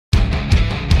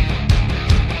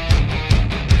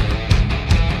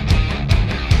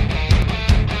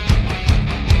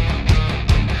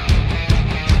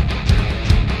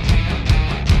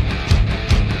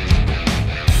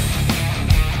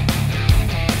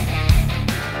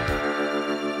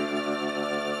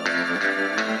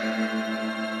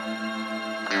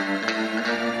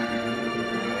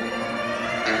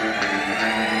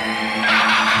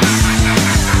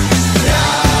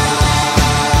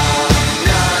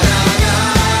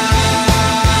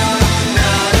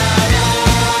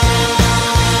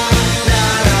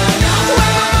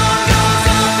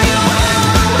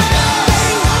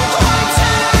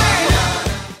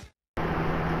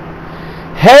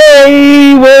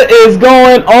is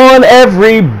going on,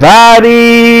 everybody?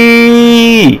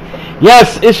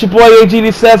 Yes, it's your boy AGD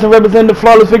Assassin representing the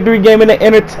Flawless Victory Gaming and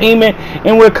Entertainment,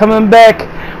 and we're coming back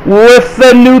with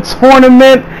a new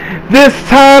tournament. This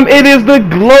time it is the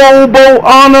Global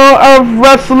Honor of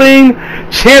Wrestling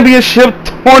Championship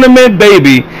Tournament,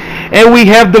 baby. And we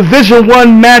have Division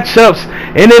 1 matchups.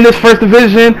 And in this first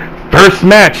division, first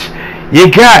match, you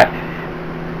got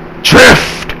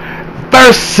Drift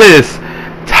versus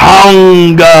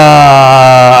Tonga.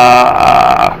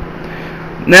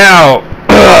 Now,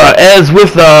 as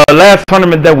with the last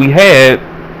tournament that we had,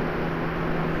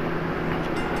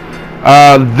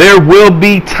 there will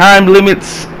be time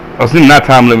limits. Not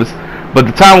time limits, but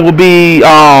the time will be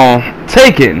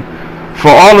taken for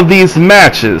all of these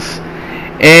matches,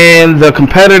 and the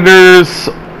competitors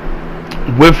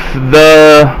with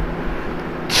the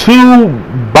two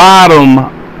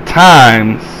bottom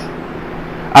times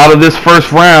out of this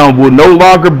first round will no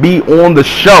longer be on the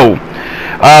show.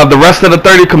 The rest of the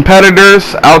 30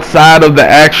 competitors outside of the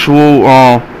actual,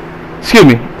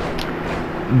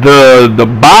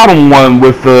 the bottom one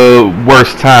with the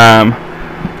worst time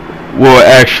will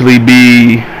actually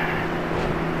be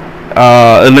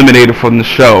eliminated from the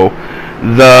show.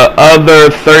 The other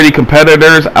 30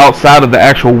 competitors outside of the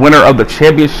actual winner of the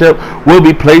championship will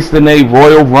be placed in a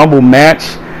Royal Rumble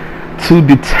match to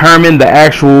determine the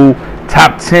actual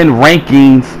top 10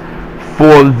 rankings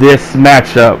for this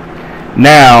matchup.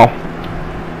 Now,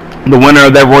 the winner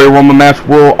of that Royal Rumble match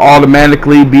will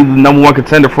automatically be the #1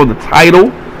 contender for the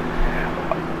title.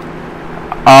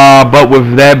 But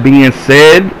with that being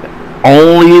said,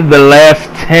 only the last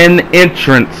 10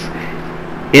 entrants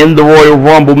in the Royal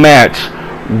Rumble match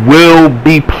will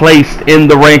be placed in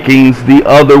the rankings. The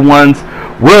other ones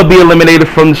will be eliminated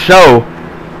from the show,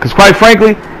 because quite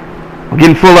frankly, I'm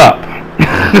getting full up.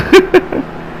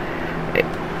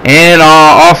 And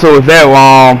also with that,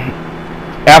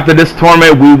 after this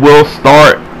tournament, we will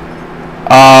start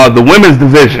the women's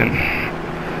division.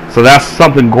 So that's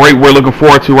something great we're looking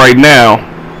forward to right now.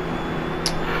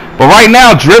 But right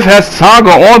now, Drift has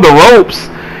Tonga on the ropes.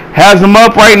 Has him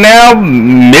up right now.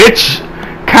 Mitch,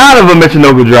 kind of a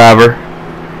Michinoku driver.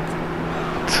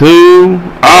 2.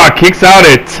 Kicks out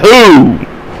at 2.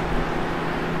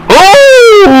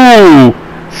 Ooh!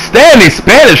 Standing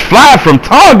Spanish fly from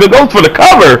Tonga, goes for the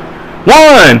cover.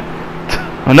 1.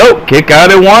 Oh, nope, kick out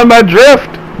at 1 by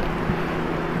Drift.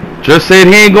 Just said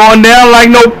he ain't going down like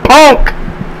no punk.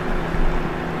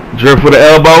 Drift with an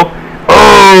elbow.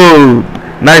 Oh,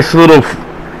 nice little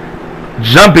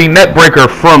jumping net breaker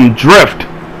from Drift.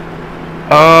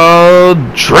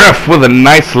 Drift with a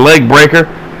nice leg breaker,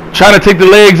 trying to take the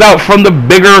legs out from the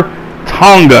bigger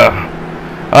Tonga.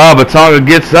 But Tonga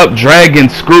gets up, dragging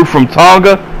screw from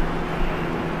Tonga.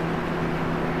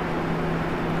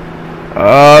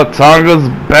 Tonga's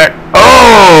back.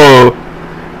 Oh!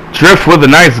 Drift with a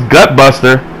nice gut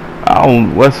buster. Oh,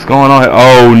 what's going on?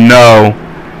 Oh no.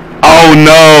 Oh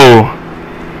no.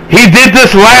 He did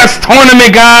this last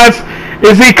tournament, guys.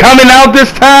 Is he coming out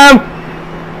this time?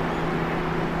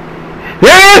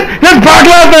 Here it is! It's Brock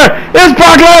Lesnar! It's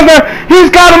Brock Lesnar!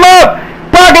 He's got him up!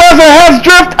 Brock Lesnar has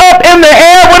Drift up in the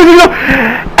air. What does he do?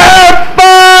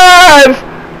 F5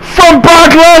 from Brock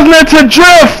Lesnar to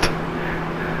Drift.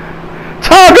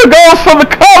 Tonga goes for the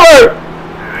cover.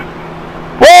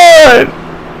 1,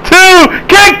 2,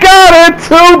 kick out at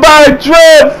 2 by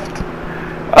Drift.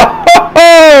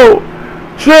 Oh,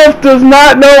 Drift does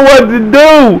not know what to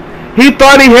do. He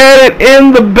thought he had it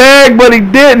in the bag, but he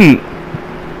didn't.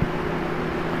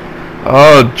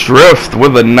 Oh, Drift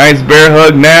with a nice bear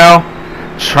hug now.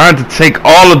 Trying to take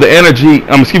all of the energy,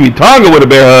 Tonga with a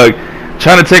bear hug.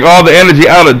 Trying to take all the energy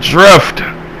out of Drift.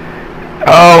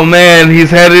 Oh man,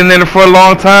 he's had it in there for a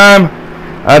long time.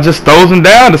 Just throws him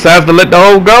down, decides to let the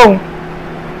hold go.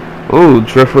 Ooh,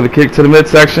 Drift with a kick to the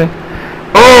midsection.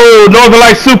 Oh, Northern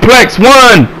Light suplex.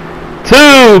 1,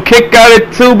 2, kick out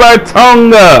at 2 by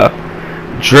Tonga.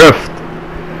 Drift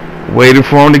waiting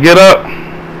for him to get up.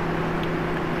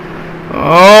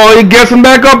 Oh, he gets him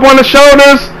back up on the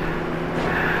shoulders.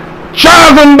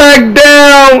 Drives him back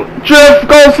down. Drift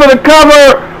goes for the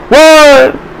cover.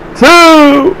 1,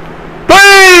 2, 3.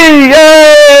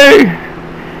 Yay!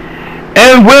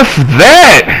 And with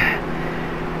that,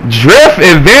 Drift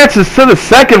advances to the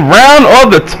second round of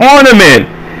the tournament.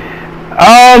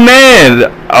 Oh man,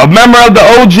 a member of the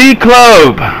OG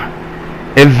club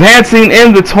advancing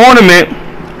in the tournament.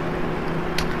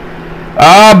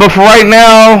 But for right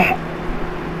now,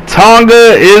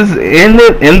 Tonga is in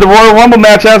the Royal Rumble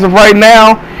match as of right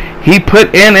now. He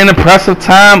put in an impressive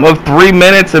time of 3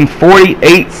 minutes and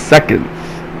 48 seconds.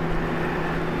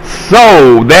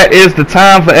 So that is the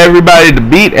time for everybody to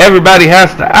beat. Everybody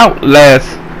has to outlast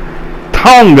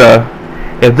Tonga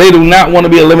if they do not want to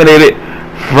be eliminated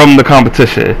from the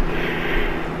competition.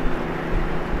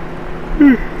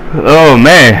 Oh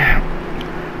man.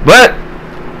 But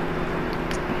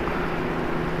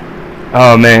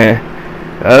oh man,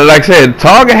 like I said,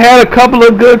 Tonga had a couple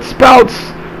of good spouts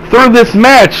through this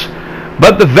match,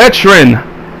 but the veteran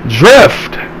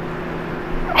Drift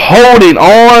holding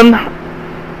on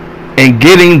and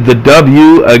getting the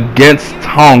W against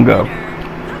Tonga.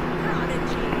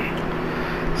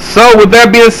 So with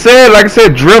that being said, like I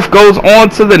said, Drift goes on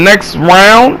to the next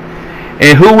round.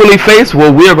 And who will he face?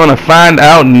 Well, we're going to find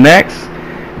out next.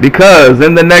 Because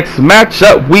in the next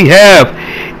matchup, we have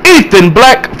Ethan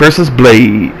Black versus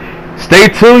Blade. Stay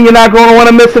tuned. You're not going to want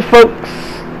to miss it, folks.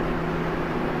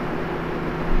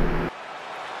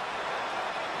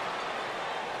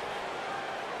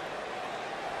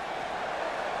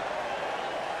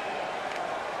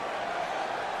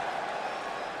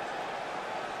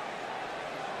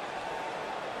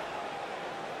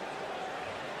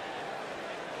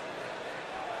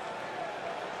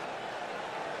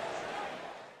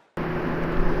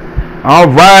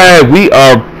 Alright, we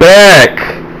are back.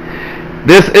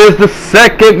 This is the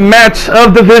second match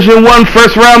of Division 1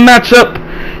 first round matchup.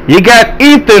 You got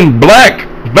Ethan Black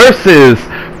versus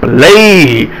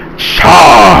Blade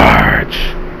Charge.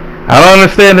 I don't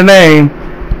understand the name.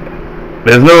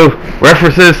 There's no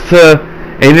references to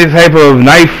any type of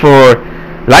knife or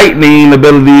lightning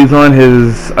abilities on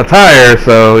his attire,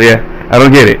 so yeah, I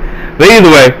don't get it. But either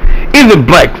way, Ethan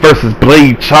Black versus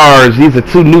Blade Charge. These are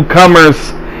two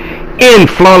newcomers in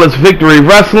Flawless Victory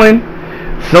Wrestling.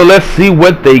 So let's see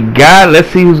what they got. Let's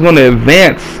see who's going to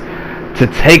advance to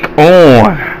take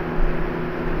on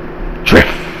Drift.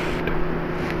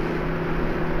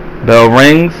 Bell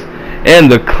rings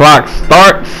and the clock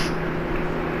starts.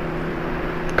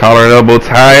 Collar and elbow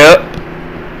tie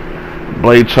up.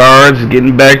 Blade Charge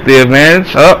getting back the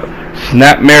advantage. Up.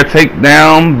 Snapmare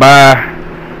takedown by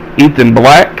Ethan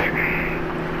Black.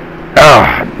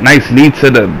 Nice knee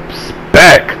to the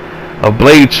back of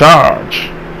Blade Charge.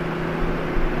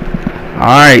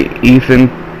 Alright, Ethan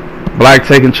Black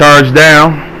taking Charge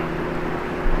down.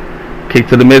 Kick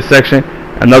to the midsection.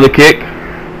 Another kick.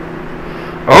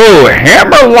 Oh,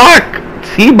 hammerlock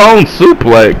T-bone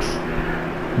suplex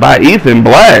by Ethan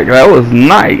Black. That was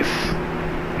nice.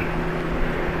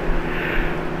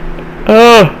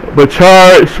 But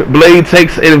Charge, Blade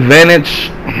takes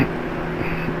advantage.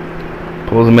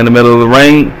 Pulls him in the middle of the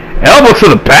ring. Elbow to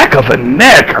the back of the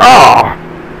neck. Oh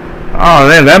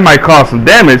man, that might cause some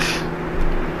damage.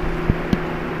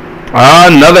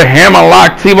 Another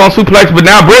hammerlock T-bone suplex, but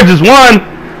now Bridges won.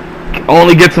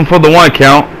 Only gets him for the 1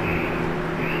 count.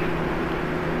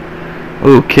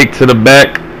 Ooh, kick to the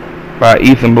back by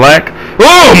Ethan Black.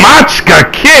 Ooh,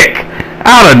 Machka kick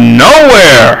out of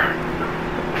nowhere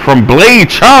from Blade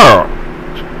Charge.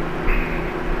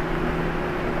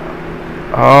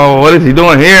 Oh, what is he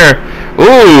doing here?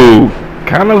 Ooh,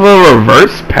 kind of a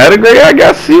reverse pedigree, I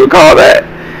guess you would call that.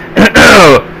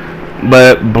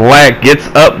 But Black gets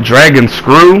up, dragon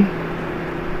screw.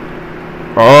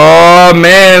 Oh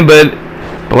man, but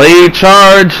Blade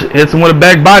Charge hits him with a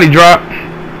back body drop.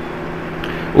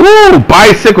 Ooh,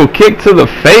 bicycle kick to the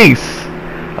face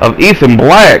of Ethan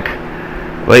Black.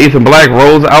 But Ethan Black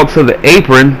rolls out to the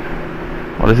apron.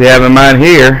 What does he have in mind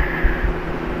here?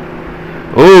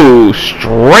 Ooh,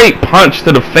 straight punch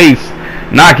to the face,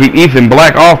 knocking Ethan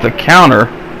Black off the counter.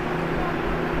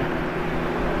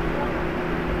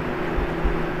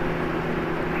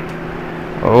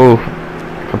 Oh,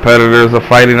 competitors are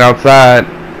fighting outside.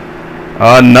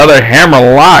 Another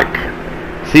hammerlock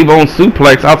T-bone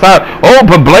suplex outside. Oh,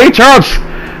 but Blade Charge,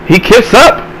 he kicks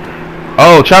up.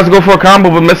 Oh, tries to go for a combo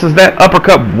but misses that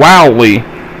uppercut wildly.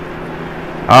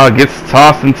 Gets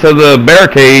tossed into the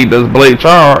barricade, does Blade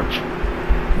Charge.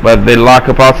 But they lock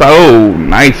up outside. Oh,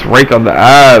 nice rake of the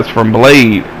eyes from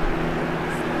Blade.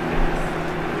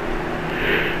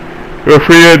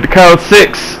 Referee at the count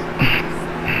 6.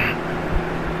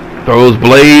 Throws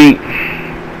Blade.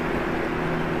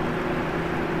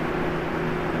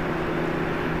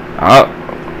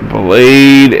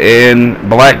 Blade and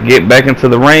Black get back into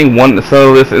the ring. Wanting to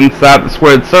settle this inside the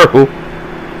squared circle.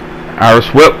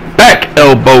 Irish whip. Back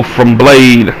elbow from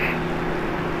Blade.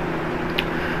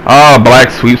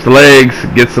 Black sweeps the legs.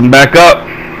 Gets him back up.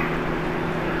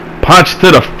 Punch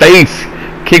to the face.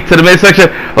 Kick to the midsection.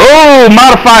 Oh,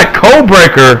 modified code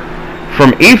breaker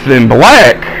from Ethan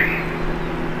Black.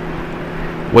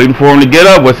 Waiting for him to get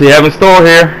up. What's he have in store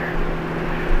here?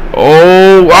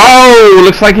 Oh,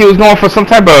 looks like he was going for some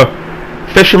type of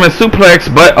Fisherman suplex,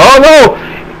 but oh no!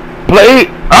 Blade.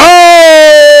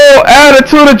 Oh!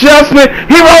 Attitude adjustment.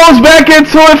 He rolls back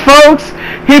into it, folks.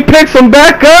 He picks him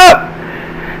back up.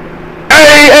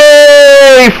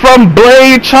 Hey, from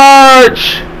Blade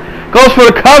charge. Goes for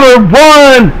the cover.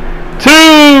 1,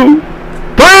 2,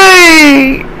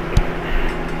 3.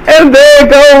 And there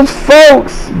goes,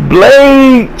 folks.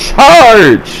 Blade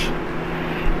charge.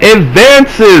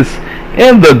 Advances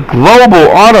in the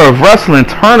Global Honor of Wrestling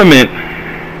tournament.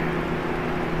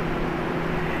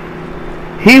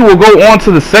 He will go on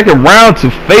to the second round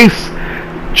to face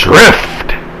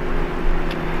Drift.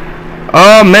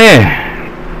 Oh man.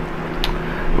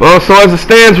 Well, so as it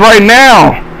stands right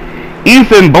now,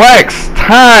 Ethan Black's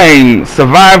time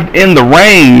survived in the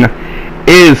ring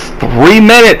is 3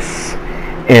 minutes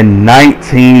and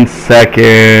 19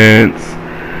 seconds.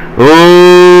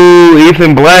 Ooh,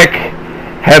 Ethan Black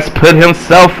has put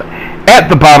himself at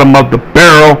the bottom of the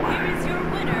barrel.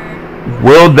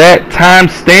 Will that time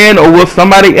stand, or will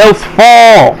somebody else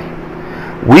fall?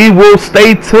 We will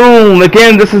stay tuned.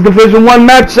 Again, this is Division 1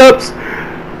 matchups.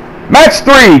 Match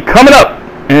 3 coming up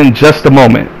in just a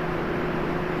moment.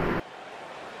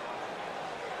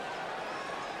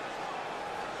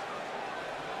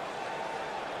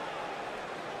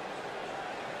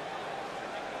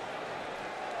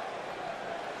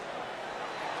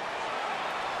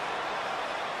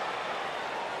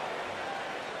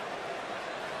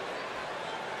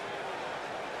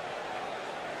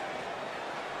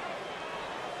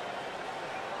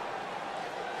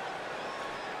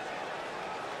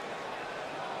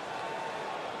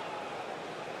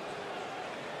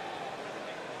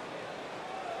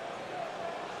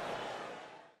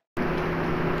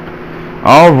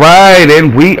 Alright,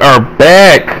 and we are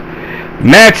back.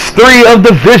 Match 3 of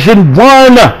Division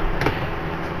 1.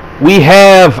 We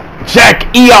have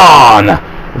Jack Eon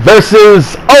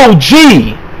versus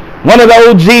OG. One of the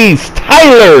OGs,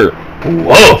 Tyler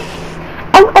Wolf.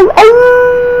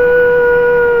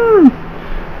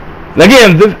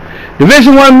 Again, the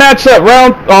Division 1 matchup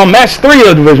match 3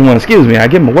 of Division 1, excuse me. I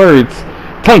get my words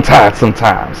tongue-tied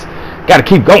sometimes. Gotta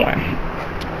keep going.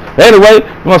 Anyway,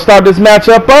 we're going to start this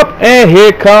matchup up, and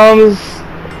here comes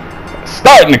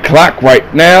starting the clock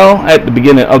right now at the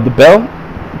beginning of the bell.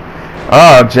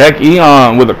 Jack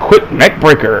Eon with a quick neck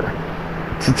breaker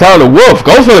to Tyler Wolf.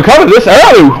 Goes for the cover this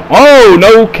early. Oh,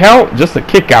 no count, just a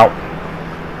kick out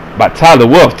by Tyler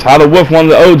Wolf. Tyler Wolf, one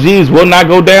of the OGs, will not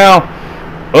go down.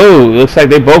 Oh, looks like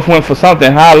they both went for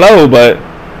something high-low, but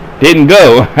didn't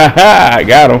go. I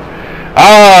got him.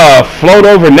 Float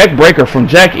over neck breaker from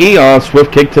Jack Eon.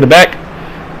 Swift kick to the back,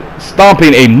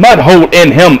 stomping a mud hole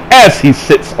in him as he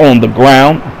sits on the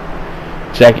ground.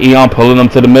 Jack Eon pulling him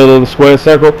to the middle of the square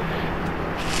circle.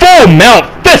 Full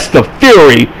mount fist of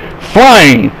fury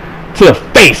flying to the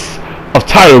face of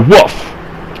Tyler Wolf.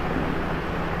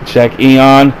 Jack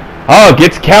Eon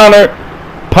gets countered.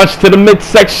 Punch to the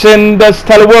midsection. Does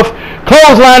Tyler Wolf.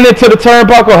 Clothesline into the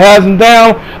turnbuckle. Has him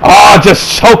down.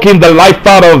 Just choking the life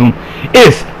out of him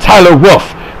is Tyler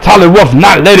Wolf. Tyler Wolf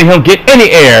not letting him get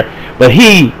any air, but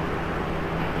he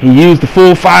used the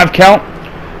full 5 count.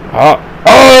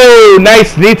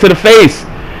 Nice knee to the face.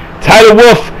 Tyler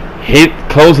Wolf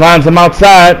clotheslines him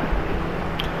outside.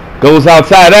 Goes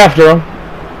outside after him.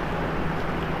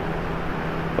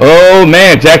 Oh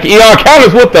man, Jack Eon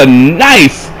counters with a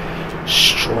nice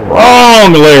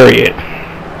strong lariat.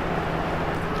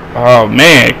 Oh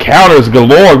man, counters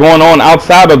galore going on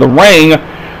outside of the ring.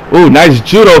 Ooh, nice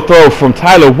judo throw from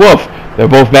Tyler Wolf. They're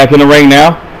both back in the ring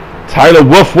now. Tyler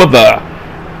Wolf with a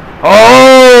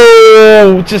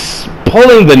just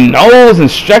pulling the nose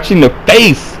and stretching the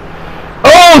face.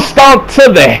 Stomp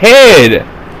to the head.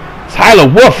 Tyler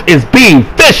Wolf is being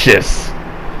vicious.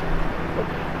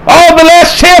 The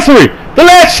last chancery. The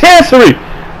last chancery.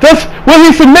 Will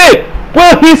he submit?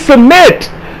 Will he submit?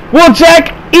 Will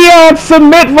Jack Eon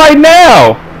submit right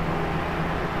now?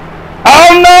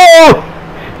 Oh no!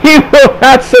 He will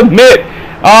not submit.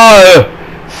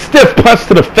 Stiff punch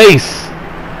to the face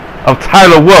of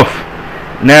Tyler Wolf.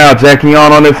 Now Jack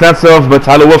Eon on the offensive, but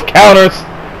Tyler Wolf counters.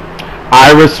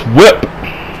 Irish whip.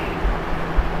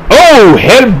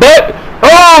 Headbutt.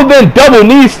 Then double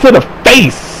knees to the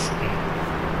face.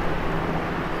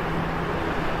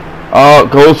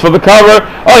 Goes for the cover.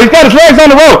 He's got his legs on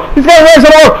the rope. He's got his legs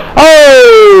on the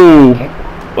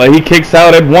rope. But he kicks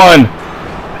out at 1.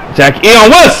 Jack Eon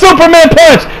with a Superman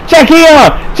punch. Jack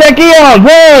Eon.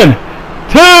 1,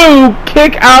 2.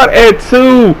 Kick out at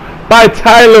 2 by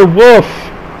Tyler Wolf.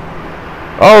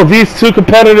 These two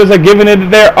competitors are giving it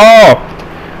their all.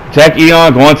 Jack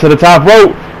Eon going to the top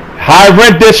rope. High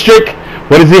rent district.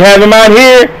 What does he have in mind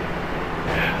here?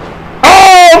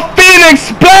 Phoenix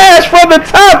splash from the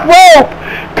top rope.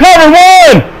 Cover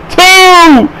 1,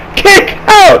 2, kick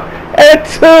out at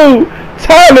 2.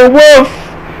 Tyler Wolf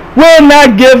will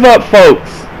not give up, folks.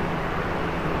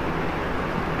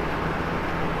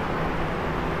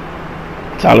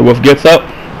 Tyler Wolf gets up.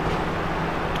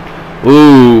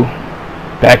 Ooh.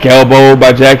 Back elbow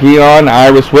by Jack Eon.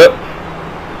 Irish whip.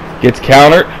 Gets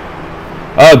countered.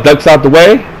 Ducks out the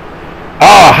way.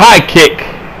 High kick.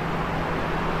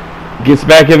 Gets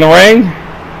back in the ring.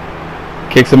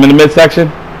 Kicks him in the midsection.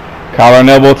 Collar and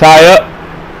elbow tie up.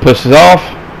 Pushes off.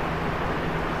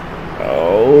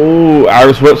 Oh,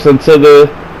 Irish whips into the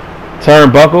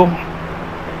turnbuckle.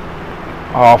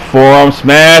 Forearm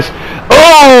smash.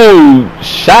 Oh,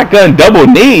 shotgun double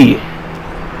knee.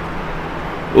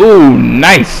 Ooh,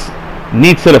 nice.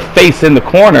 Knee to the face in the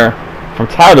corner from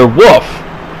Tyler Wolf.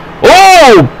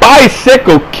 Oh,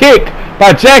 bicycle kick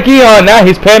by Jack Eon. Now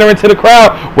he's pandering to the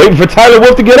crowd, waiting for Tyler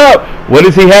Wolf to get up. What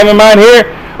does he have in mind here?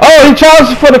 Oh, he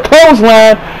charges for the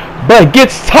clothesline, but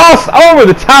gets tossed over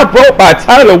the top rope by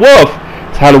Tyler Wolf.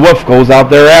 Tyler Wolf goes out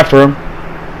there after him.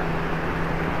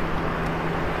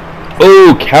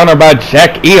 Ooh, counter by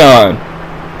Jack Eon.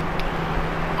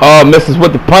 Oh, misses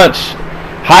with the punch.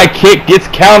 High kick, gets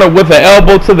countered with an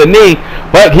elbow to the knee,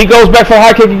 but he goes back for a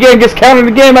high kick again, gets countered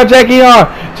again by Jack Eon.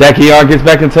 Jack Eon gets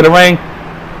back into the ring.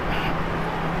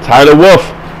 Tyler Wolf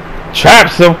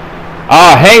traps him.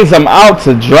 Hangs him out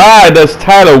to dry, does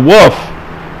Tyler Wolf.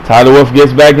 Tyler Wolf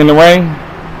gets back in the ring.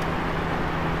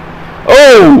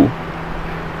 Oh!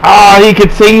 He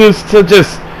continues to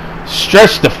just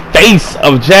stretch the face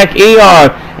of Jack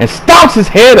Eon and stomps his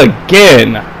head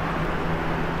again.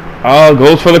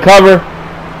 Goes for the cover.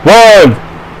 1,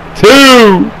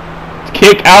 2.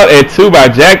 Kick out at 2 by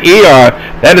Jack Eon.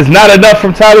 That is not enough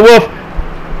from Tyler Wolf.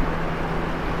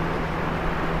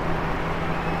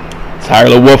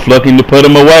 Tyler Wolf looking to put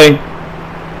him away.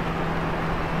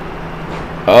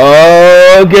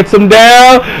 Gets him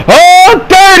down.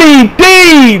 Dirty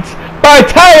deeds by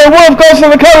Tyler Wolf. Goes for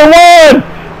the cover. 1,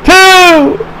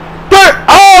 2, 3.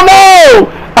 Oh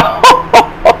no!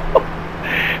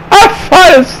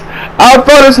 I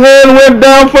thought his hand went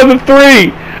down for the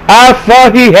 3. I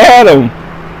thought he had him.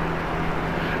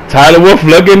 Tyler Wolf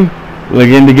looking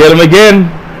to get him again.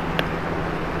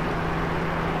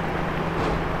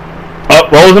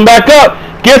 Rolls him back up.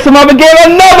 Gets him up again.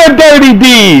 Another dirty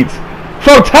deeds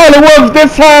from Tyler Wolf.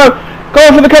 This time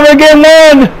going for the cover again.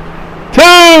 1,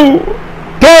 2,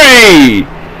 3.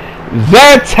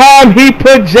 That time he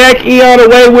put Jack Eon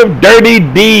away with dirty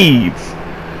deeds.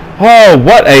 Oh,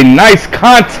 what a nice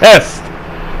contest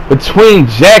between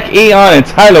Jack Eon and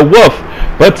Tyler Wolf.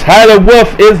 But Tyler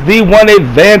Wolf is the one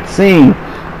advancing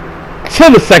to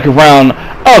the second round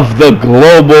of the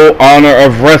Global Honor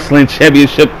of Wrestling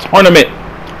Championship Tournament.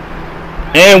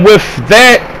 And with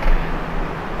that,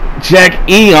 Jack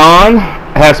Eon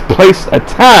has placed a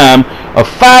time of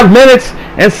 5 minutes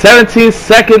and 17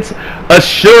 seconds,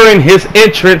 assuring his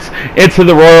entrance into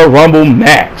the Royal Rumble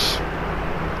match.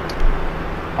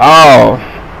 Oh,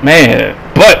 man.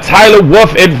 But Tyler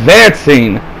Wolf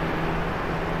advancing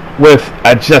with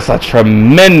just a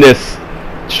tremendous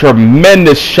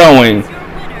showing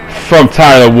from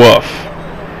Tyler Wolf.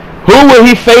 Who will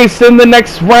he face in the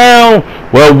next round?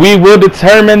 Well, we will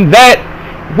determine that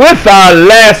with our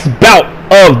last bout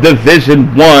of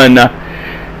Division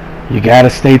 1. You gotta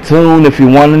stay tuned if you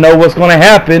want to know what's going to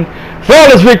happen.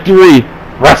 Flawless Victory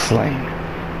Wrestling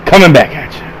coming back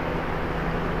at you.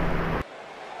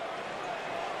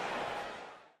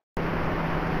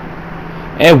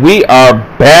 And we are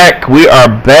back.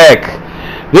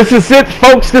 This is it,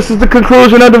 folks. This is the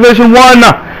conclusion of Division 1.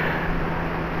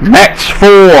 Match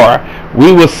 4.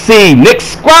 We will see Nick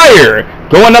Squire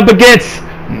going up against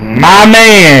my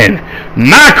man,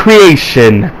 my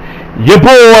creation, your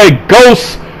boy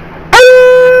Ghost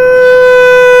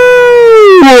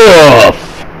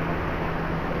Wolf.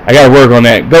 I gotta work on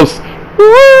that. Ghost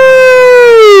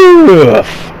Wolf.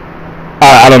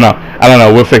 I don't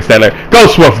know. We'll fix that later.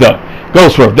 Ghost Wolf though.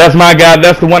 Ghost Wolf. That's my guy.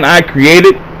 That's the one I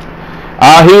created.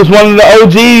 He was one of the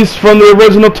OGs from the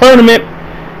original tournament.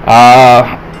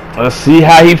 Let's see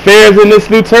how he fares in this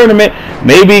new tournament.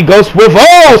 Maybe Ghost Wolf.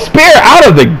 Oh, spear out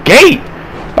of the gate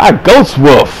by Ghost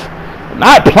Wolf.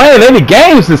 Not playing any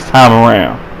games this time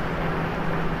around.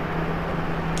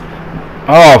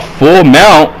 Oh, full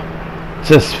mount.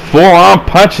 Just forearm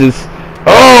punches.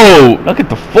 Oh, look at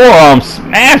the forearm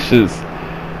smashes.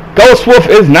 Ghost Wolf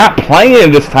is not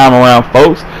playing this time around,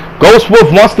 folks. Ghost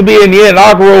Wolf wants to be in the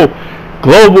inaugural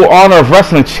Global Honor of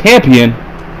Wrestling Champion.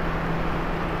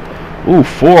 Ooh,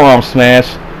 forearm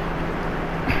smash.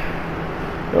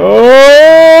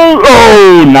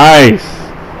 Oh, nice.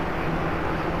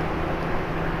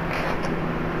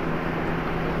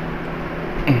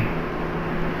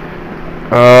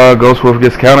 Ghost Wolf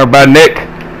gets countered by Nick.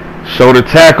 Shoulder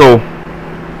tackle.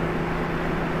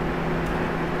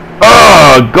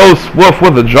 Ghost Wolf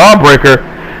with a jawbreaker.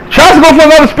 Tries to go for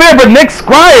another spear, but Nick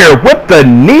Squire with the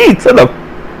knee to the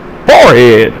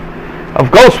forehead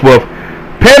of Ghost Wolf.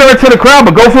 Pandering to the crowd,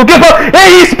 but Ghost Wolf gets up and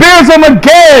he spears him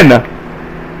again.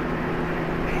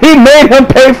 He made him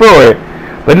pay for it.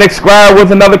 But Nick Squire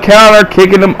with another counter,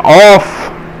 kicking him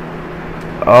off.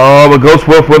 Oh, but Ghost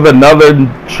Wolf with another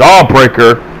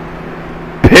jawbreaker.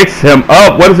 Picks him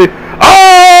up. What is it?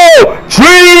 Oh!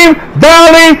 Dream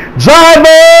Valley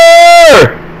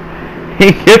Driver!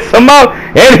 He hits him up.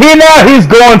 And he's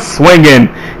going swinging.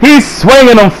 He's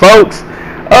swinging them, folks.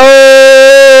 Oh!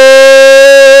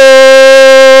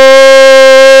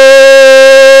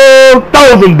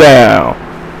 Throws him down.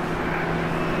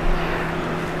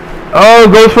 Oh,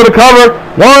 goes for the cover.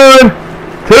 1,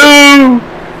 2.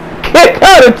 Kick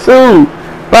out of 2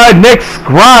 by Nick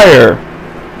Squire.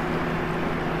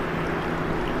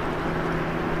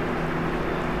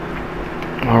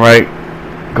 Alright.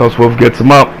 Ghost Wolf gets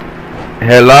him up.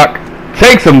 Headlock.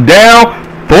 Takes him down.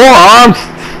 Forearms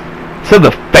to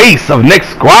the face of Nick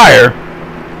Squire.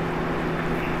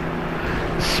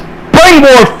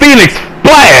 Springboard Phoenix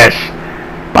Splash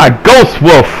by Ghost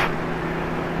Wolf.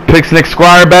 Picks Nick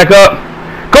Squire back up.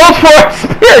 Goes for a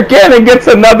spear again and gets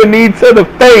another knee to the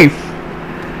face.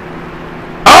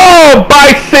 Oh,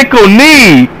 bicycle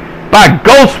knee by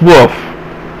Ghost Wolf.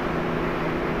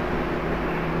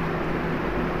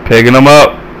 Picking him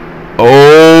up.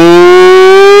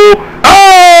 Oh.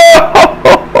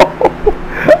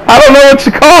 I don't know what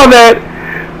you call that,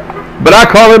 but I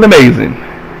call it amazing.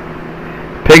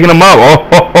 Picking him up.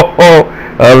 Oh.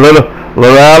 A little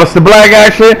Alistair Black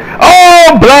action.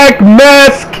 Oh, Black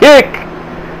Mass kick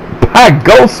by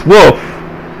Ghost Wolf.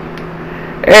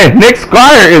 And Nick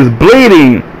Squire is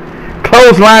bleeding.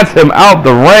 Clotheslines him out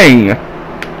the ring.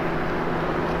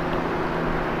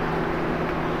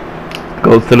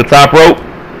 Goes to the top rope.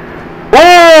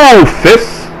 Oh,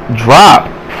 fist drop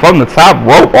from the top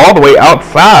rope all the way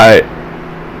outside.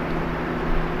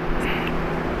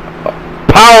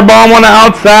 Powerbomb on the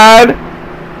outside.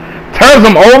 Turns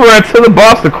him over into the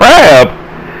Boston Crab.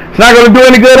 It's not going to do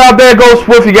any good out there, Ghost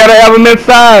Wolf. You got to have him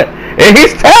inside. And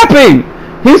he's tapping.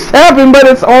 He's tapping, but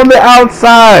it's on the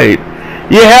outside.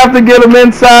 You have to get him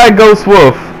inside, Ghost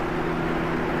Wolf.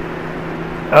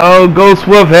 Oh, Ghost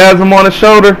Wolf has him on the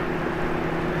shoulder.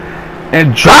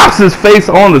 And drops his face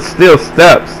on the steel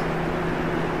steps.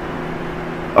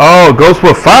 Oh, Ghost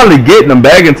Wolf finally getting him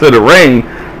back into the ring.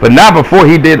 But not before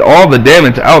he did all the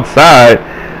damage outside.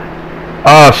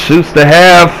 Shoots the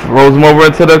half. Rolls him over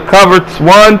into the cover.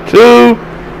 1, 2,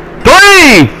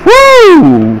 3.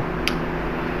 Woo!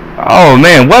 Oh,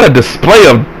 man. What a display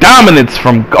of dominance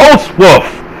from Ghost Wolf.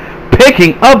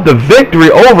 Picking up the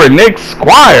victory over Nick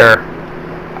Squire.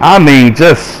 I mean,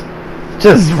 just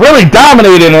really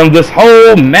dominating him this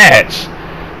whole match.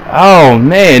 Oh,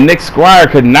 man. Nick Squire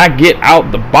could not get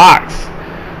out the box.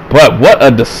 But what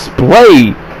a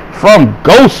display from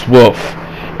Ghost Wolf.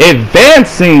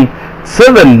 Advancing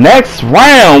to the next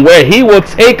round where he will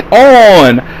take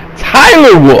on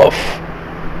Tyler Wolf.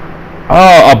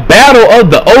 A battle of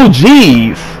the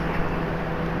OGs.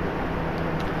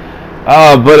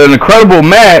 But an incredible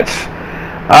match.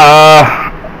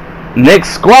 Nick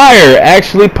Squire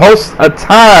actually posts a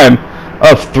time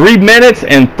of 3 minutes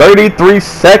and 33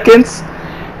 seconds,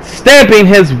 stamping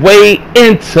his way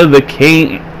into the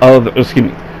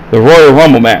the Royal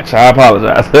Rumble match. I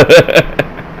apologize.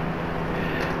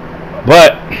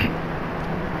 But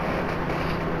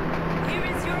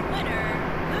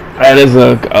that is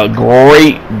a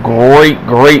great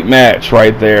match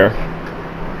right there.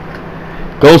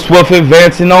 Ghost Wolf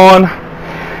advancing on.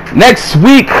 Next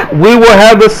week we will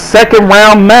have the second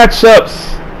round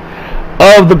matchups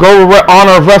of the Gold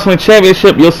Honor of Wrestling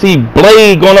Championship. You'll see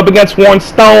Blade going up against Warren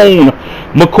Stone,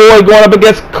 McCoy going up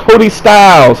against Cody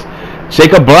Styles,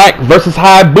 Jacob Black versus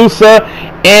Hayabusa,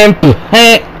 and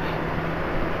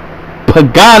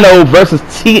Pagano versus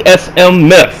TSM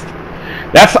Myth.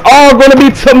 That's all going to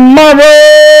be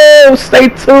tomorrow. Stay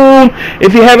tuned.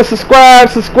 If you haven't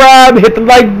subscribed, hit the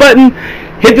like button,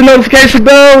 hit the notification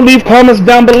bell, leave comments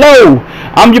down below.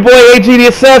 I'm your boy AG the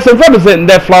Assassin, representing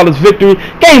that flawless victory,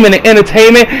 gaming and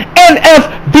entertainment,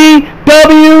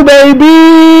 NFBW,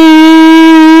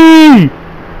 baby.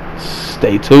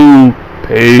 Stay tuned.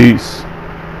 Peace.